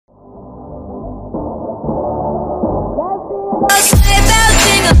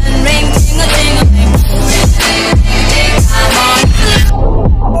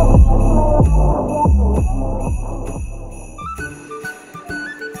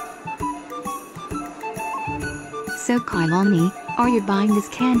So Kaylani, are you buying this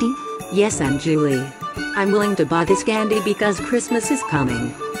candy? Yes, Aunt Julie. I'm willing to buy this candy because Christmas is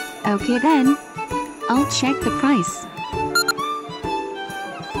coming. Okay then. I'll check the price.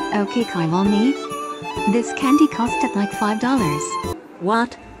 Okay Kaylani. This candy costed like $5.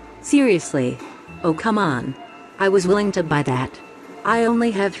 What? Seriously? Oh come on. I was willing to buy that. I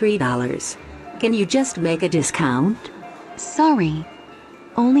only have $3. Can you just make a discount? Sorry.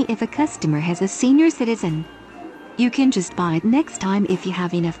 Only if a customer has a senior citizen. You can just buy it next time if you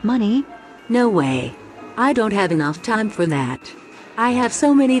have enough money. No way. I don't have enough time for that. I have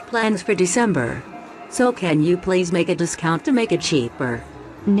so many plans for December. So can you please make a discount to make it cheaper?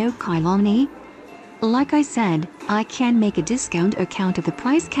 No Kaylani. Like I said, I can't make a discount account of the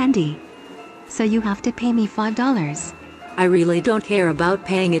price candy. So you have to pay me $5. I really don't care about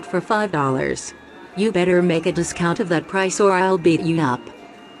paying it for $5. You better make a discount of that price or I'll beat you up.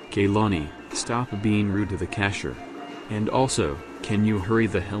 Kaylani, stop being rude to the cashier. And also, can you hurry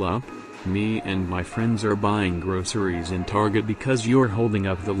the hell up? Me and my friends are buying groceries in Target because you're holding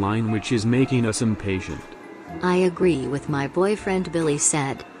up the line, which is making us impatient. I agree with my boyfriend Billy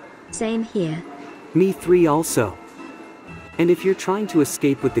said. Same here. Me three also. And if you're trying to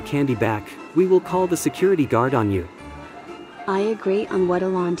escape with the candy back, we will call the security guard on you. I agree on what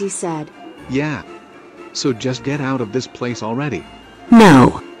Alandi said. Yeah. So just get out of this place already.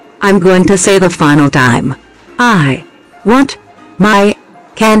 No. I'm going to say the final time. I want my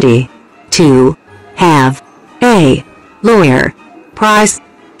candy to have a lower price.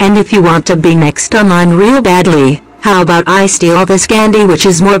 And if you want to be next online real badly, how about I steal this candy, which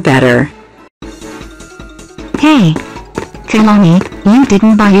is more better? Hey! Kaylani, you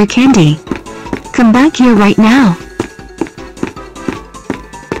didn't buy your candy. Come back here right now.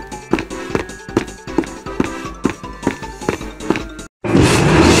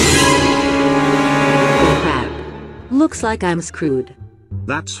 Looks like I'm screwed.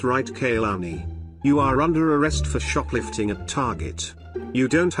 That's right, Kaylani. You are under arrest for shoplifting at Target. You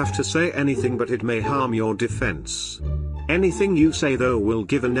don't have to say anything, but it may harm your defense. Anything you say though will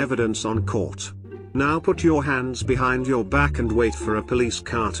give an evidence on court. Now put your hands behind your back and wait for a police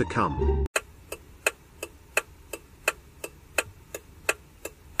car to come.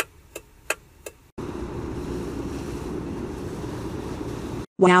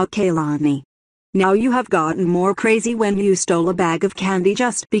 Wow, Kaylani. Now you have gotten more crazy when you stole a bag of candy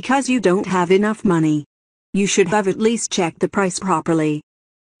just because you don't have enough money. You should have at least checked the price properly.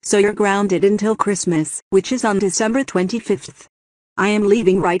 So you're grounded until Christmas, which is on December 25th. I am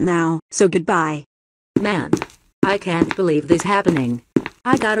leaving right now, so goodbye. Man, I can't believe this happening.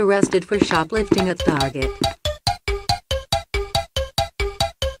 I got arrested for shoplifting at Target.